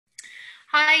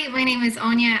Hi, my name is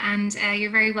Áine and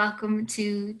you're very welcome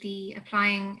to the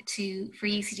applying for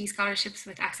UCD scholarships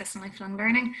with Access and Lifelong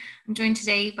Learning. I'm joined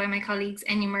today by my colleagues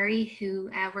Enya Murray,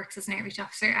 who works as an outreach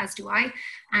officer, as do I,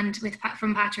 and joined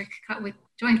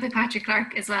by Patrick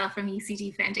Clark as well from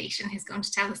UCD Foundation, who's going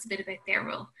to tell us a bit about their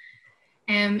role.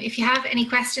 If you have any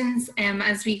questions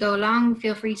as we go along,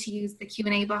 feel free to use the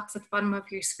Q&A box at the bottom of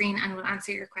your screen and we'll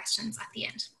answer your questions at the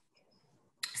end.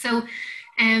 So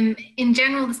in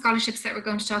general, the scholarships that we're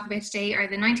going to talk about today are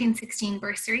the 1916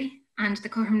 Bursary and the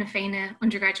Cothrom Féinne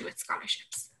Undergraduate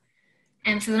Scholarships.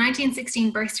 So the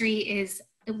 1916 Bursary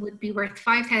would be worth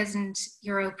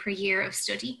 €5,000 per year of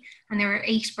study, and there are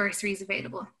 8 bursaries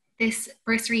available. This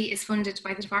bursary is funded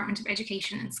by the Department of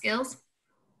Education and Skills,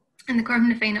 and the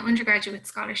Cothrom Féinne Undergraduate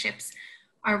Scholarships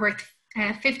are worth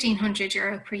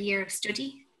 €1,500 per year of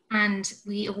study. And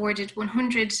we awarded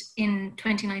 100 in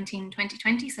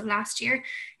 2019-2020, so last year.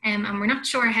 And we're not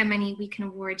sure how many we can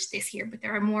award this year, but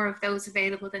there are more of those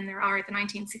available than there are the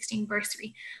 1916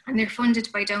 Bursary. And they're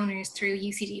funded by donors through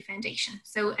UCD Foundation.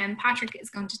 So Patrick is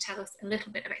going to tell us a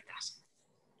little bit about that.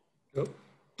 Cool.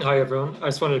 Hi everyone. I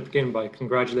just wanted to begin by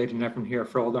congratulating everyone here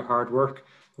for all their hard work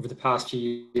over the past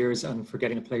few years and for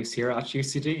getting a place here at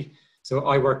UCD. So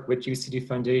I work with UCD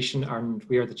Foundation and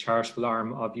we are the charitable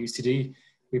arm of UCD.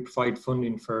 We provide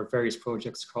funding for various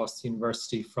projects across the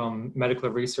university, from medical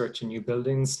research in new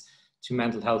buildings to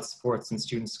mental health supports and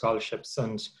student scholarships.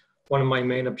 And one of my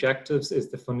main objectives is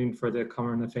the funding for the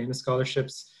Cothrom Féinne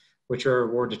scholarships, which are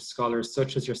awarded to scholars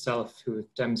such as yourself who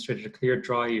have demonstrated a clear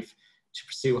drive to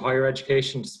pursue higher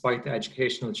education despite the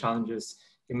educational challenges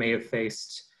you may have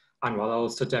faced, and while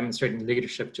also demonstrating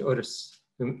leadership to others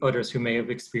who may have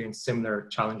experienced similar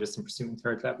challenges in pursuing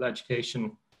third level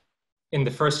education. In the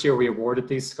first year we awarded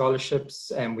these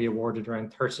scholarships, and we awarded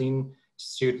around 13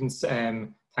 students,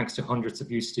 thanks to hundreds of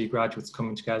UCD graduates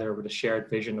coming together with a shared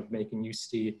vision of making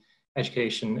UCD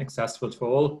education accessible to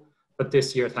all. But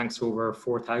this year, thanks to over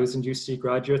 4,000 UCD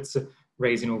graduates,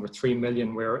 raising over 3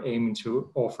 million, we're aiming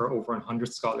to offer over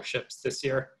 100 scholarships this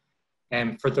year.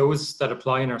 For those that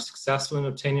apply and are successful in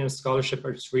obtaining a scholarship,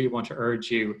 I just really want to urge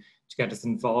you to get us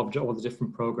involved in all the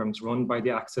different programs run by the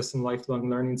Access and Lifelong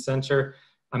Learning Centre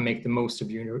and make the most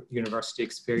of your university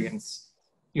experience.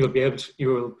 You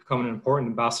will become an important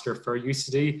ambassador for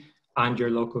UCD and your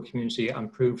local community and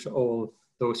prove to all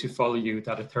those who follow you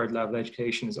that a third level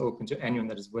education is open to anyone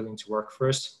that is willing to work for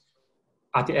it.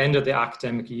 At the end of the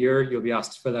academic year, you'll be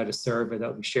asked to fill out a survey that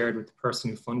will be shared with the person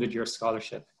who funded your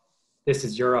scholarship. This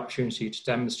is your opportunity to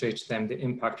demonstrate to them the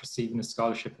impact receiving a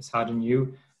scholarship has had on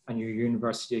you and your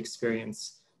university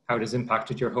experience, how it has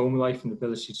impacted your home life and the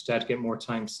ability to dedicate more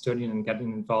time studying and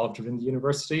getting involved within the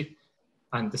university.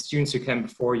 And the students who came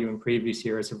before you in previous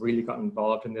years have really gotten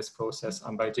involved in this process,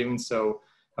 and by doing so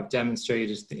have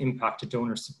demonstrated the impact a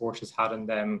donor support has had on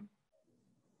them.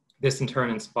 This in turn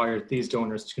inspired these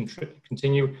donors to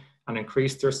continue and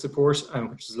increase their support,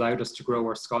 which has allowed us to grow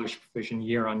our scholarship provision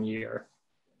year on year.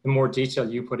 The more detail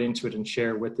you put into it and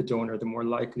share with the donor, the more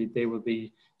likely they will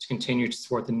be to continue to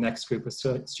support the next group of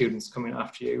students coming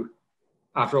after you.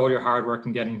 After all your hard work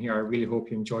in getting here, I really hope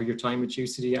you enjoy your time at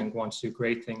UCD and go on to do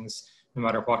great things, no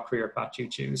matter what career path you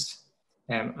choose.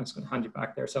 I'm just going to hand you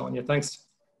back there, Sonia. Thanks.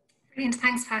 Brilliant,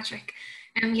 thanks Patrick.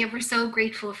 Yeah, we're so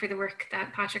grateful for the work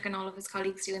that Patrick and all of his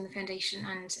colleagues do in the foundation,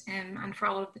 and for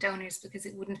all of the donors, because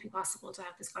it wouldn't be possible to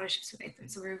have the scholarships without them.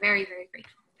 So we're very, very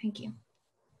grateful. Thank you.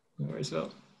 No worries at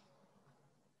all.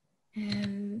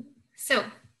 So,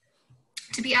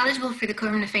 to be eligible for the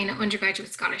Cothrom Féinne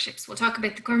Undergraduate Scholarships, we'll talk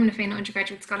about the Cothrom Féinne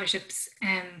Undergraduate Scholarships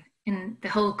in the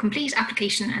whole complete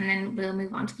application, and then we'll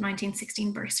move on to the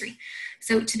 1916 Bursary.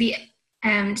 So to be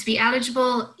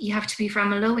eligible, you have to be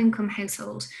from a low-income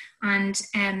household, and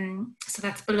so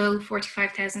that's below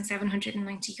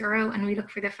 €45,790, and we look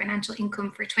for the financial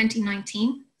income for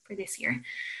 2019 for this year.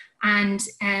 And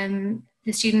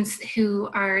the students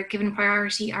who are given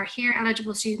priority are HERE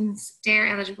eligible students, DARE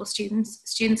eligible students,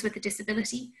 students with a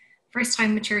disability,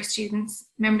 first-time mature students,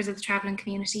 members of the travelling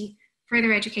community,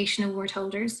 further education award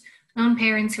holders, lone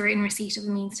parents who are in receipt of a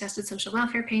means-tested social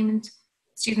welfare payment,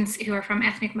 students who are from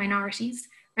ethnic minorities,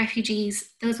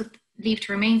 refugees, those with leave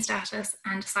to remain status,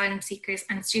 and asylum seekers,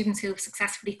 and students who have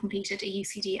successfully completed a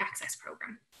UCD access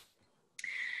programme.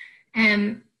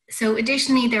 So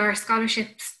additionally, there are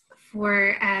scholarships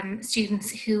for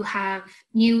students who have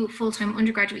new full-time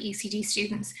undergraduate UCD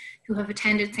students who have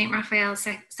attended St. Raphael's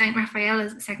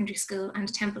Secondary School and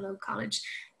Templeogue College,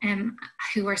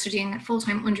 who are studying a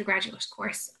full-time undergraduate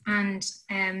course. And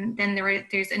then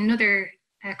there's another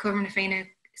Cothrom Féinne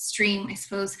stream, I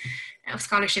suppose, of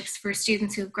scholarships for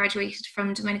students who have graduated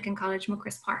from Dominican College,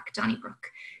 Muckross Park,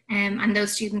 Donnybrook. And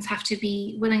those students have to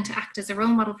be willing to act as a role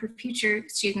model for future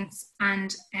students,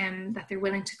 and that they're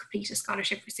willing to complete a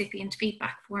scholarship recipient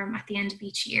feedback form at the end of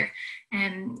each year,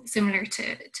 similar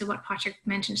to what Patrick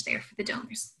mentioned there for the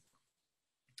donors.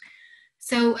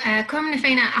 So Cothrom na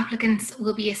Féinne applicants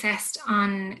will be assessed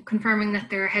on confirming that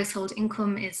their household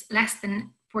income is less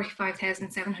than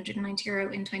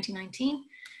 €45,790 in 2019.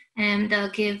 They'll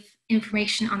give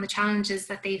information on the challenges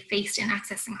that they've faced in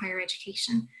accessing higher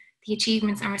education, the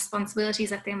achievements and responsibilities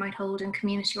that they might hold in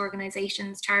community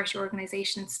organisations, charity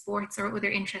organisations, sports, or other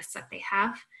interests that they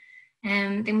have.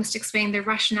 They must explain their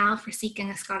rationale for seeking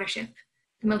a scholarship,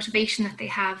 the motivation that they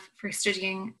have for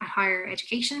studying at higher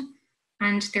education,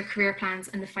 and their career plans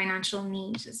and the financial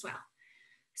need as well.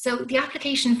 So the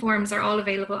application forms are all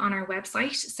available on our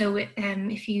website. So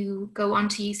if you go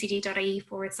onto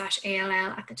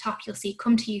ucd.ie/ALL, at the top you'll see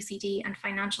Come to UCD and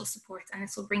Financial Support, and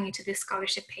this will bring you to this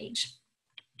scholarship page,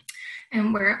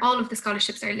 where all of the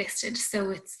scholarships are listed. So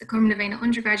it's the Cothrom na Féinne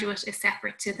Undergraduate is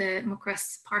separate to the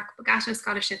Muckross Park Bogato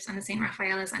scholarships, and the St.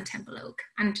 Raphaela's and Temple Oak,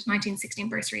 and 1916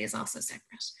 Bursary is also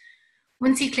separate.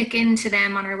 Once you click into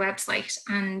them on our website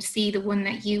and see the one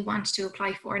that you want to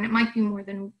apply for, and it might be more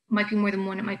than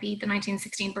one, it might be the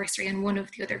 1916 Bursary and one of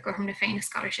the other Cothrom na Féinne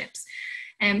scholarships,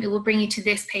 it will bring you to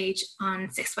this page on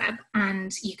SysWeb,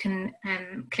 and you can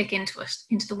click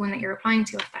into the one that you're applying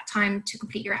to at that time to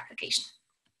complete your application.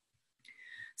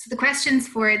 So the questions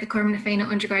for the Cothrom na Féinne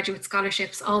Undergraduate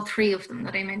scholarships, all three of them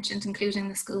that I mentioned, including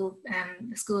the school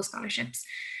scholarships,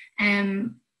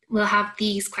 will have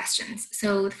these questions.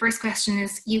 So the first question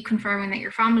is you confirming that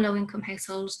you're from a low income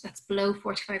household that's below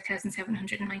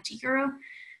 €45,790.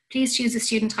 Please choose a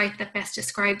student type that best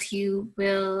describes you.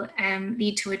 Will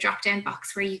lead to a drop down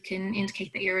box where you can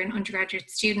indicate that you're an undergraduate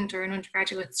student or an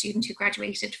undergraduate student who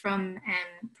graduated from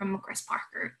Muckross Park,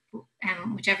 or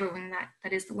whichever one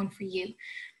that is the one for you.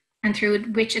 And through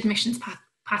which admissions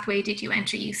pathway did you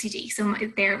enter UCD? So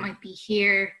there it might be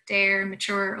here, there,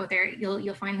 mature, or there.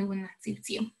 You'll find the one that suits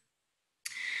you.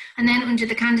 And then under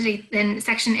the candidate, then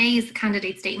section A is the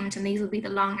candidate statement, and these will be the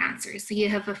long answers. So you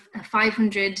have a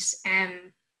 500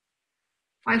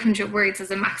 words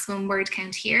as a maximum word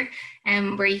count here,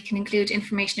 where you can include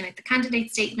information about the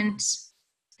candidate statement,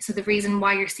 so the reason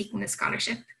why you're seeking the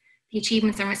scholarship, the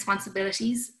achievements and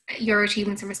responsibilities, your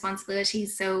achievements and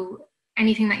responsibilities, so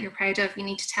anything that you're proud of, you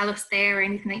need to tell us there, or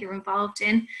anything that you're involved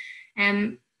in,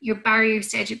 your barriers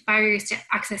to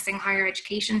accessing higher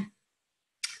education,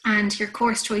 and your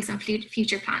course choice and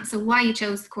future plans. So why you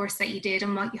chose the course that you did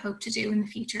and what you hope to do in the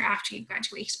future after you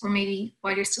graduate, or maybe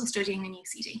while you're still studying in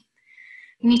UCD.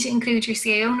 You need to include your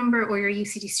CAO number or your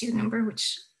UCD student number,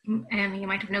 which you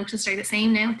might have noticed are the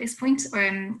same now at this point.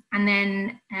 And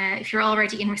then if you're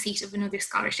already in receipt of another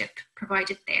scholarship,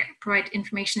 provide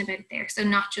information about it there. So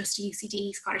not just a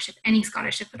UCD scholarship, any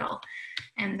scholarship at all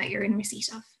that you're in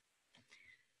receipt of.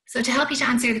 So to help you to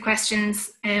answer the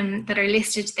questions that are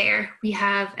listed there, we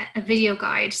have a video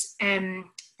guide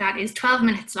that is 12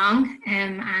 minutes long,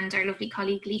 and our lovely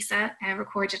colleague Lisa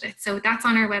recorded it. So that's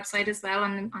on our website as well,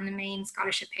 on the main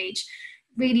scholarship page.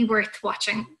 Really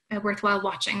worthwhile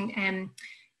watching.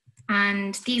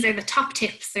 And these are the top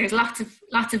tips. There's lots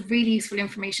of really useful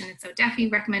information, so definitely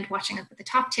recommend watching it. But the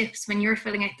top tips when you're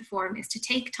filling out the form is to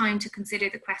take time to consider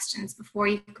the questions before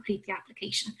you complete the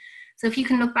application. So if you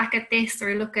can look back at this,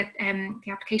 or look at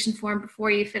the application form before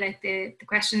you fill out the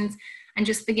questions, and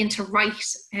just begin to write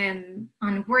on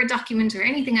a Word document or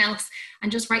anything else,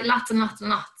 and just write lots and lots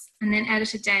and lots, and then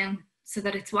edit it down so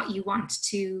that it's what you want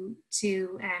to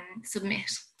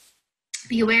submit.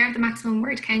 Be aware of the maximum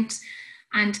word count,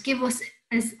 and give us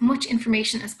as much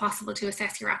information as possible to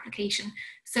assess your application.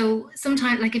 So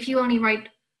sometimes, like if you only write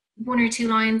 1 or 2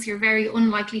 lines, you're very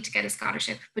unlikely to get a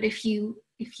scholarship. But if you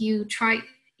try,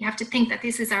 you have to think that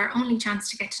this is our only chance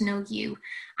to get to know you,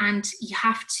 and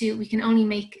we can only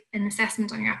make an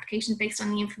assessment on your application based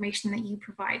on the information that you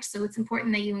provide. So it's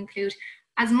important that you include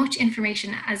as much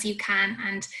information as you can,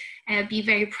 and be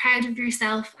very proud of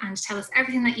yourself, and tell us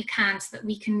everything that you can, so that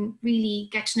we can really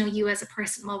get to know you as a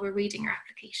person while we're reading your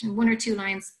application. 1 or 2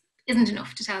 lines isn't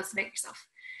enough to tell us about yourself.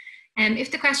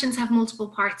 If the questions have multiple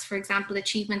parts, for example,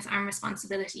 achievements and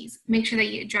responsibilities, make sure that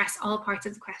you address all parts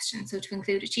of the question. So to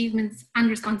include achievements and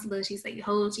responsibilities that you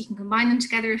hold, you can combine them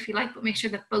together if you like, but make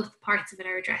sure that both parts of it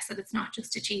are addressed, that it's not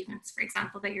just achievements, for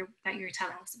example, that you're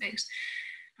telling us about.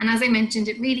 And as I mentioned,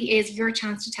 it really is your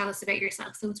chance to tell us about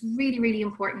yourself. So it's really, really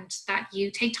important that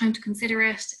you take time to consider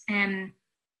it,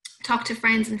 talk to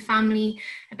friends and family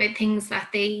about things that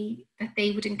they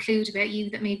would include about you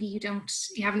that maybe you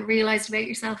haven't realized about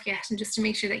yourself yet, and just to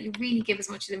make sure that you really give as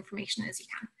much information as you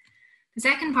can. The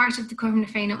second part of the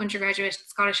Féinne Undergraduate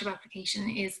Scholarship application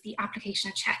is the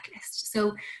application checklist.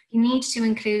 So you need to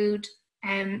include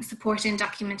supporting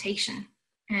documentation,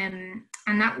 and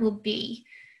that will be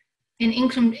an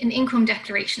income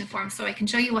declaration form. So I can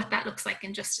show you what that looks like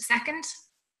in just a second.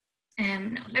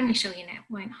 No, let me show you now,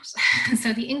 why not?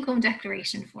 So the income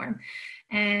declaration form,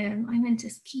 I meant to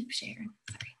keep sharing,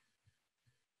 sorry.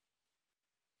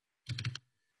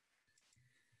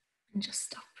 And just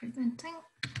stop presenting,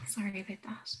 sorry about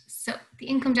that. So the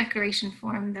income declaration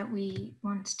form that we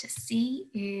want to see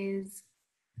is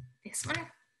this one.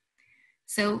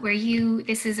 So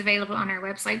this is available on our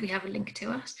website, we have a link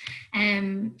to it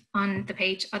on the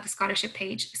page, on the scholarship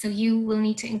page. So you will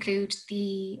need to include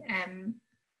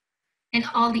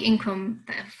all the income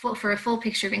for a full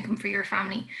picture of income for your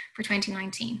family for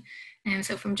 2019.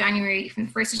 So from the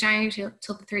 1st of January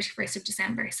till the 31st of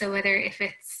December. So whether if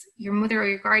it's your mother or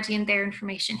your guardian, their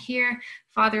information here,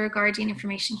 father or guardian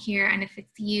information here, and if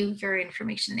it's you, your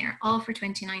information there, all for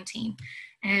 2019.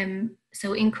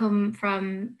 So income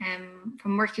from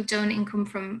work you've done, income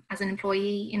from as an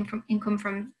employee, income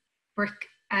from work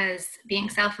as being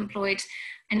self-employed,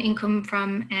 and income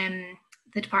from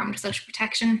the Department of Social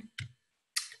Protection,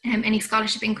 any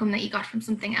scholarship income that you got from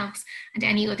something else, and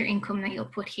any other income that you'll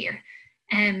put here.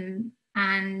 And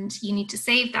you need to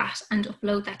save that and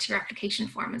upload that to your application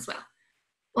form as well.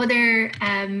 Other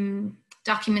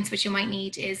documents which you might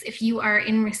need is if you are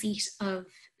in receipt of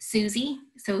SUSI,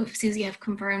 so if SUSI have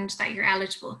confirmed that you're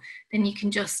eligible, then you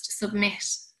can just submit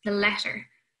the letter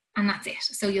and that's it.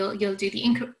 So you'll do the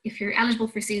income, if you're eligible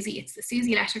for SUSI, it's the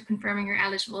SUSI letter confirming you're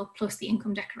eligible plus the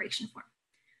income declaration form.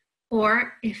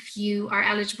 Or if you are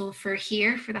eligible for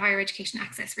here, for the higher education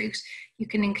access route, you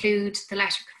can include the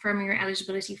letter confirming your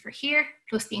eligibility for here,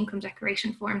 plus the income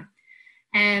declaration form.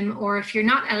 Or if you're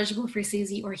not eligible for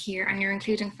SUSI or here and you're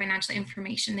including financial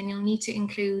information, then you'll need to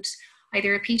include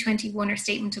either a P21 or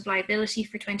statement of liability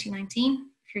for 2019.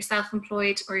 If you're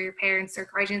self-employed or your parents or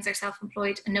guardians are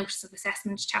self-employed, a notice of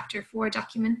assessment chapter 4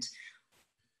 document,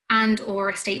 and or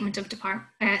a statement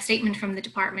from the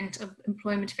Department of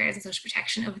Employment Affairs and Social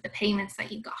Protection of the payments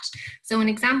that you got. So an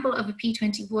example of a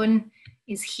P21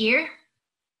 is here.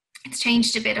 It's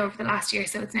changed a bit over the last year,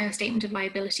 so it's now a statement of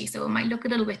liability. So it might look a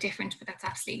little bit different, but that's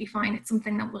absolutely fine. It's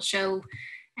something that will show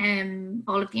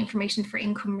all of the information for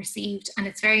income received, and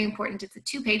it's very important. It's a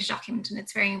 2-page document, and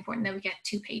it's very important that we get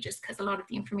 2 pages because a lot of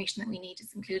the information that we need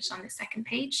is included on the 2nd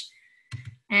page.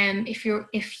 If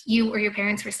you or your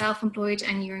parents were self-employed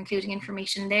and you're including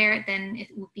information there, then it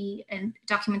will be a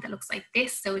document that looks like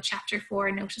this. So a chapter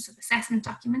 4 notice of assessment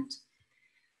document.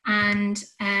 And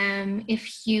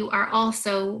if you are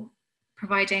also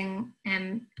providing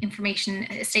information,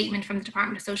 a statement from the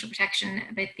Department of Social Protection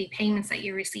about the payments that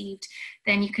you received,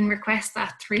 then you can request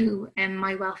that through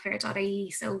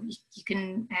mywelfare.ie. So you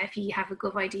can, if you have a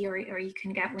GovID or you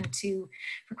can get one to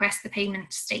request the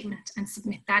payment statement and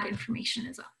submit that information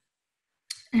as well,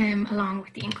 along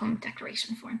with the income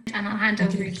declaration form. And I'll hand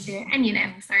over to Enya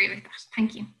now. Sorry about that.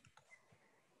 Thank you.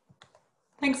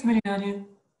 Thanks, Áine.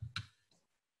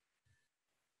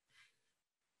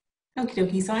 Okie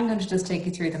dokie, so I'm going to just take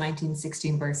you through the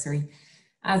 1916 bursary.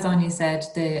 As Áine said,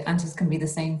 the answers can be the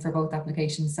same for both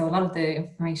applications. So a lot of the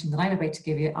information that I'm about to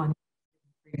give you on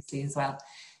previously as well.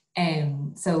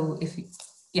 So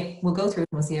we'll go through it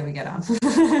and we'll see how we get on.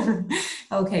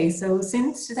 Okay, so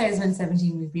since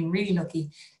 2017, we've been really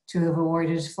lucky to have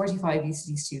awarded 45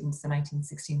 UCD students the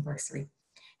 1916 bursary.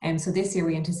 So this year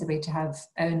we anticipate to have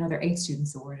another 8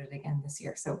 students awarded again this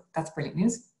year. So that's brilliant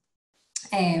news.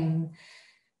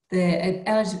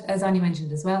 As Áine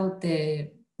mentioned as well, the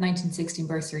 1916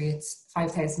 bursary, it's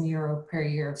 €5,000 per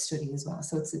year of study as well.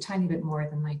 So it's a tiny bit more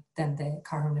than the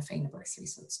Cothrom na Féinne bursary.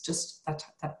 So it's just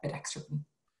that bit extra for me.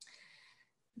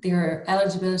 Their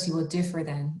eligibility will differ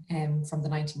then from the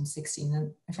 1916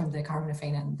 and from the Cothrom na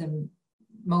Féinne. And the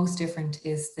most different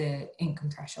is the income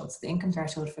threshold. So the income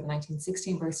threshold for the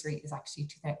 1916 bursary is actually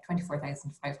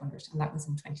 24,500, and that was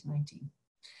in 2019.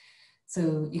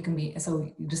 So you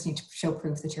just need to show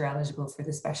proof that you're eligible for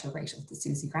the special rate of the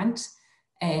SUSI grant.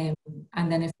 And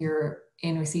then if you're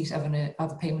in receipt of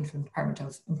a payment from the Department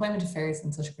of Employment Affairs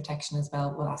and Social Protection as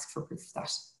well, we'll ask for proof of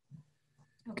that.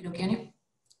 Okay, Áine.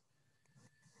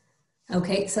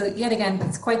 Okay, so yet again,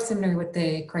 it's quite similar with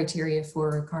the criteria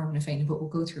for Cothrom na Féinne, but we'll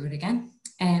go through it again.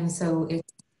 So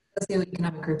it's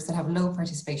socioeconomic groups that have low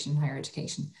participation in higher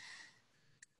education.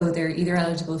 So they're either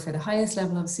eligible for the highest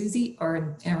level of SUSI or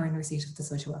in receipt of the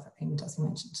social welfare payment, as we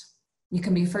mentioned. You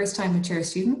can be first-time mature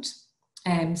student,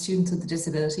 students with a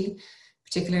disability,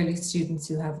 particularly students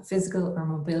who have physical or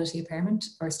mobility impairment,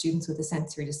 or students with a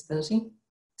sensory disability,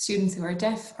 students who are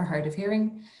deaf or hard of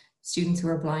hearing, students who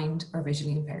are blind or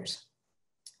visually impaired.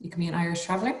 You can be an Irish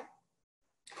traveller.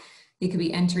 You could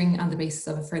be entering on the basis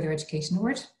of a further education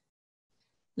award.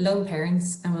 Lone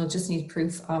parents, and we'll just need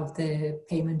proof of the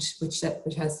payment which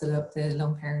has the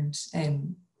lone parent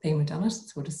payment on it,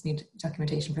 so we'll just need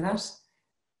documentation for that.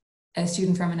 A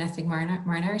student from an ethnic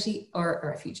minority or a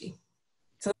refugee.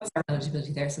 So that's our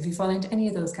eligibility there. So if you fall into any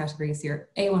of those categories, you're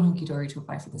A1 hunky-dory to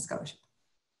apply for the scholarship.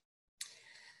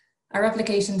 Our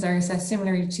applications are assessed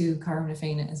similarly to Cothrom and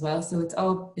Féinne as well. So it's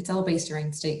all based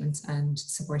around statements and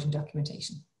supporting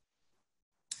documentation.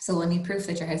 So we'll need proof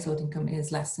that your household income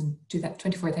is less than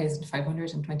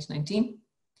 24,500 in 2019.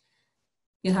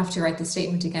 You'll have to write the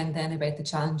statement again then about the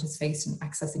challenges faced in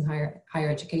accessing higher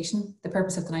education. The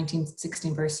purpose of the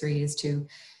 1916 bursary is to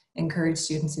encourage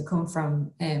students who come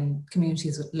from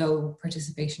communities with low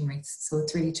participation rates. So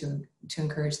it's really to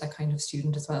encourage that kind of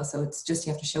student as well. So it's just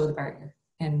you have to show the barrier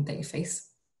that you face.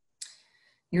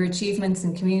 Your achievements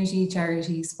in community,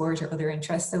 charity, sport or other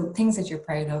interests. So things that you're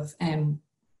proud of,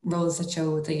 roles that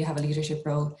show that you have a leadership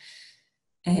role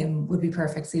would be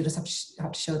perfect. So you just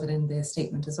have to show that in the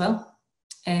statement as well.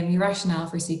 Your rationale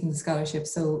for seeking the scholarship.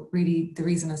 So really the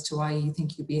reason as to why you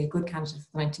think you'd be a good candidate for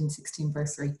the 1916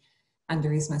 bursary and the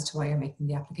reason as to why you're making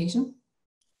the application.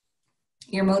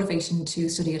 Your motivation to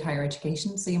study at higher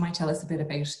education. So you might tell us a bit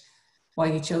about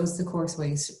why you chose the course,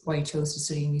 why you chose to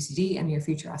study in UCD and your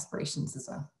future aspirations as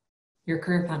well. Your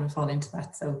career plan would fall into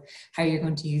that. So how you're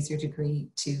going to use your degree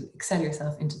to excel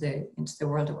yourself into the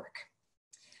world of work.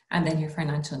 And then your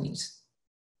financial need.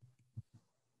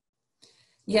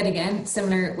 Yet again,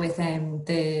 similar with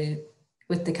the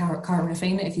Cothrom and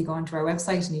Féinne, if you go onto our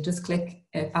website and you just click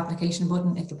an application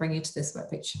button, it'll bring you to this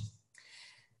webpage.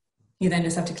 You then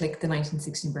just have to click the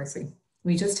 1916 bursary.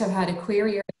 We just have had a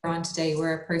query earlier on today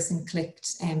where a person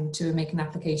clicked to make an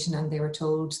application and they were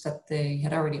told that they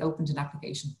had already opened an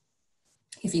application.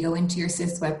 If you go into your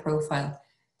SIS web profile,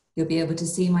 you'll be able to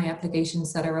see my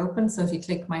applications that are open. So if you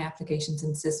click my applications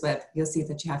in SIS web, you'll see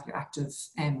that you have your active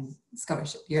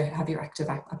scholarship, you have your active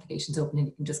applications open and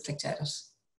you can just click to edit.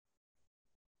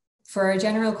 For our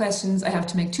general questions, I have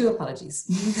to make two apologies.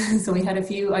 So we had a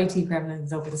few IT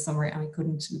gremlins over the summer and we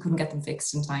couldn't get them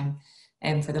fixed in time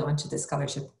for the launch of this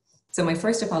scholarship. So my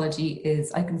first apology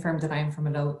is I confirm that I am from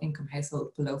a low income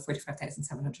household below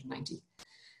 45,790.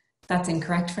 That's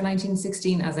incorrect for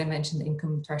 1916. As I mentioned, the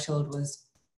income threshold was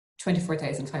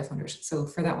 24,500. So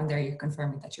for that one there, you're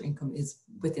confirming that your income is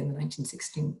within the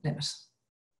 1916 limit.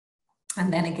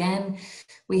 And then again,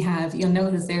 you'll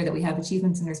notice there that we have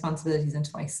achievements and responsibilities in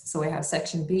twice. So I have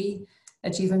section B,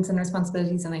 achievements and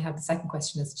responsibilities, and I have the second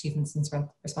question as achievements and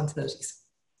responsibilities.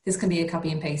 This can be a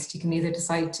copy and paste. You can either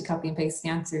decide to copy and paste the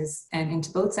answers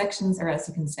into both sections, or else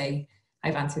you can say,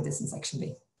 I've answered this in section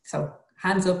B. So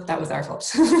hands up, that was our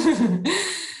fault.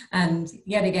 And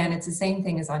yet again, it's the same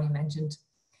thing as Áine mentioned.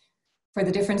 For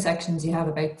the different sections, you have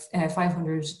about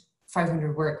 500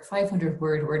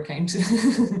 word count.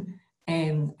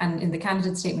 And in the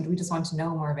candidate statement, we just want to know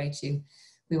more about you.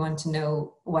 We want to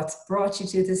know what's brought you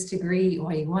to this degree,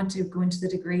 why you want to go into the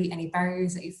degree, any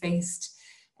barriers that you faced.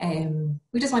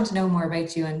 We just want to know more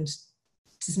about you and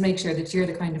just make sure that you're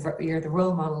the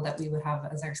role model that we would have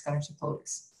as our scholarship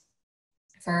holders.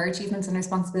 For our achievements and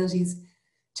responsibilities,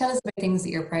 tell us about things that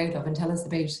you're proud of and tell us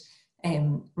about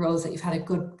roles that you've had a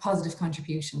good positive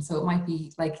contribution. So it might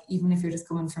be like, even if you're just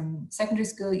coming from secondary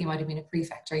school, you might have been a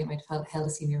prefect or you might have held a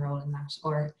senior role in that,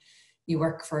 or you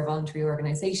work for a voluntary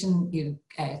organisation, you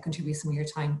contribute some of your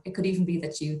time. It could even be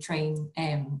that you train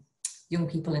young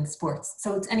people in sports.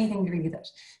 So it's anything really that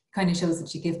kind of shows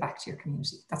that you give back to your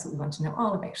community. That's what we want to know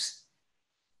all about.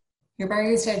 Your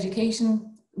barriers to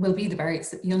education will be the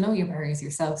barriers. You'll know your barriers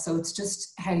yourself. So it's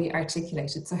just how you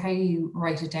articulate it. So how you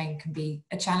write it down can be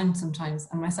a challenge sometimes.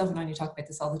 And myself and Áine talk about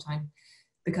this all the time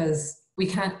because we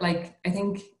can't, I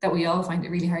think that we all find it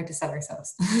really hard to sell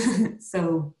ourselves.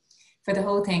 So for the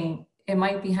whole thing, it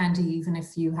might be handy even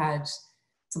if you had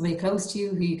somebody close to you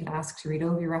who you could ask to read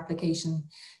over your application.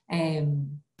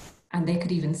 And they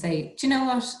could even say, do you know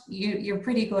what, you're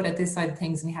pretty good at this side of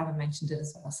things and you haven't mentioned it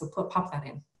as well. So pop that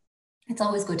in. It's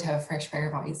always good to have a fresh pair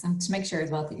of eyes and to make sure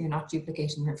as well that you're not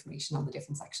duplicating your information on the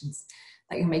different sections,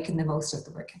 that you're making the most of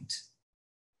the word count.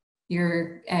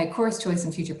 Your course choice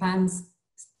and future plans.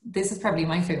 This is probably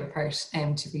my favorite part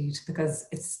to read because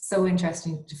it's so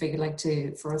interesting to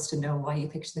figure, for us to know why you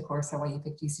picked the course or why you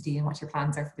picked UCD and what your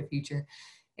plans are for the future.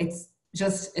 It's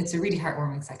a really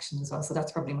heartwarming section as well. So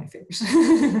that's probably my favorite.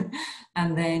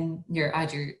 And then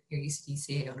add your UCD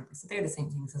CAO number. So they're the same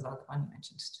things as well that Áine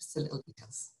mentioned, just the little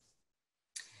details.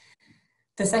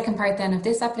 The second part then of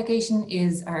this application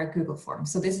is our Google form.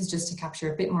 So this is just to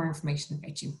capture a bit more information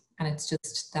about you. And it's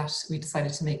just that we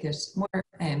decided to make it more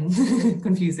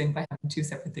confusing by having two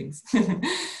separate things.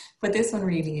 But this one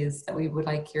really is that we would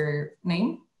like your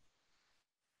name.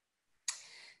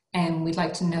 And we'd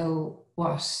like to know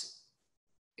what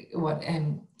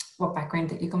background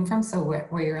that you come from, so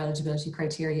where your eligibility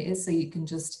criteria is. So you can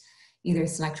just either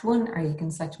select one or you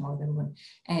can select more than one.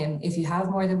 If you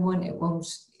have more than one,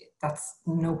 that's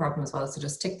no problem as well. So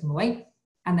just tick them away.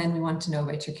 And then we want to know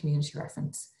about your community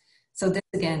reference. So this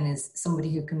again is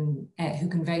somebody who can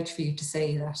vouch for you to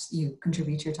say that you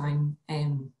contribute your time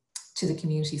to the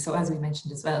community. So as we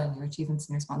mentioned as well in your achievements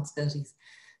and responsibilities.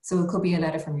 So it could be a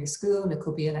letter from your school, it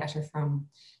could be a letter from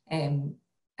a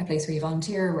place where you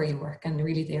volunteer or where you work, and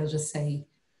really they'll just say,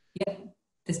 yeah,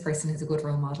 this person is a good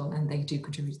role model and they do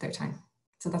contribute their time.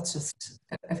 So that's just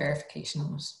a verification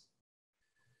on it.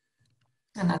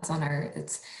 And that's on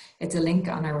it's a link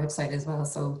on our website as well.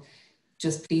 So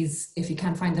just please, if you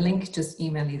can't find the link, just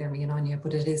email either me and Áine,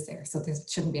 but it is there. So there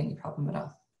shouldn't be any problem at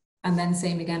all. And then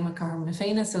same again with Cothrom and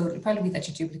Féinne. So it'll probably be that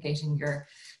you're duplicating your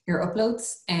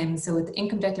uploads. So the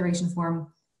income declaration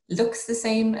form looks the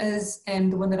same as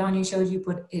the one that Áine showed you,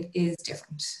 but it is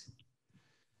different.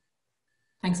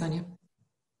 Thanks, Áine.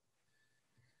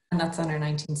 And that's on our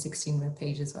 1916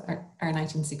 webpage as well, our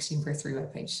 1916 bursary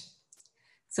webpage.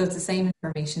 So it's the same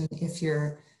information if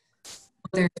your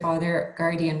mother, father,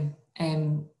 guardian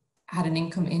had an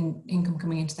income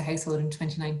coming into the household in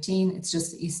 2019. It's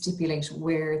just that you stipulate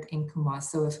where the income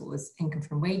was. So if it was income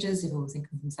from wages, if it was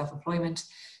income from self-employment,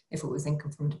 if it was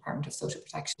income from Department of Social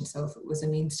Protection, so if it was a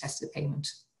means tested payment,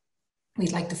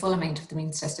 we'd like the full amount of the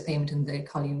means tested payment in the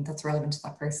column that's relevant to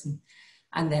that person,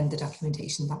 and then the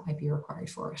documentation that might be required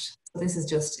for it. So this is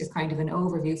just, it's kind of an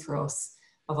overview for us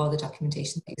of all the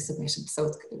documentation that you submitted.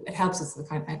 So it helps us with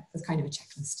kind of a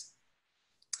checklist.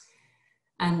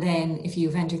 And then if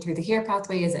you've entered through the HERE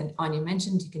pathway, as Áine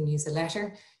mentioned, you can use a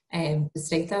letter to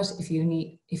state that. If you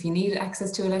need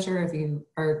access to a letter, or if you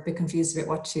are a bit confused about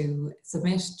what to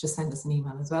submit, just send us an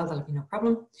email as well, that'll be no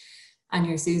problem. And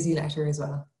your SUSI letter as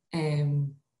well.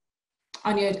 Áine,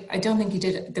 I don't think you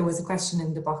did, there was a question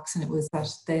in the box and it was that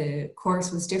the course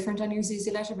was different on your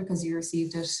SUSI letter because you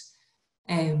received it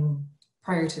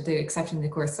prior to the accepting the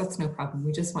course. That's no problem.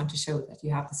 We just want to show that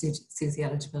you have the SUSI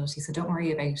eligibility. So don't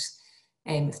worry about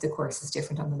if the course is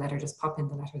different on the letter, just pop in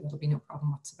the letter, that'll be no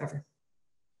problem whatsoever.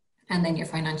 And then your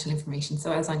financial information.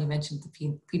 So as Áine mentioned,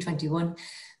 the P21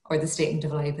 or the statement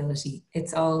of liability, it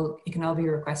can all be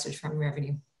requested from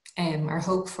revenue. Our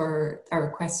hope for our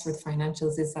requests for the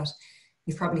financials is that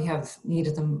you probably have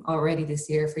needed them already this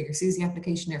year for your SUSI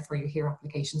application or for your HERE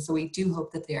application. So we do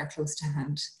hope that they are close to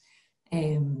hand.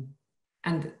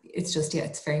 And it's just, yeah,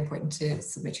 it's very important to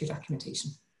submit your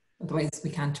documentation. Otherwise we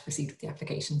can't proceed with the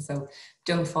application. So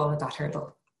don't fall at that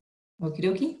hurdle. Okie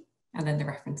dokie. And then the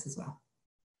reference as well.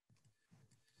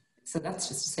 So that's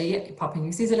just to say, yeah, you pop in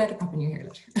your SUSI letter, pop in your HERE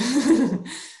letter.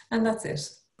 And that's it.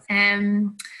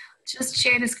 Just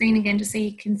share the screen again just so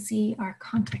you can see our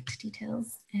contact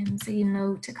details, so you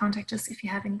know to contact us if you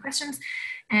have any questions.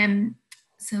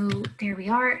 So there we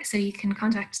are. So you can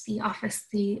contact the office,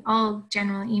 the all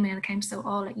general email account, so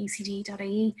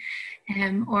all@ucd.ie,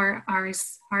 or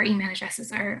our email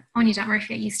addresses are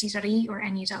anya.murphy@ucd.ie or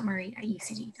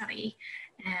enya.murray@ucd.ie.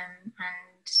 And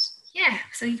yeah,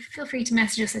 so you feel free to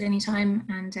message us at any time,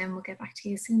 and we'll get back to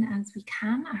you as soon as we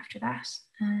can after that.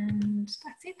 And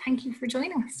that's it. Thank you for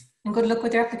joining us. And good luck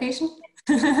with your application.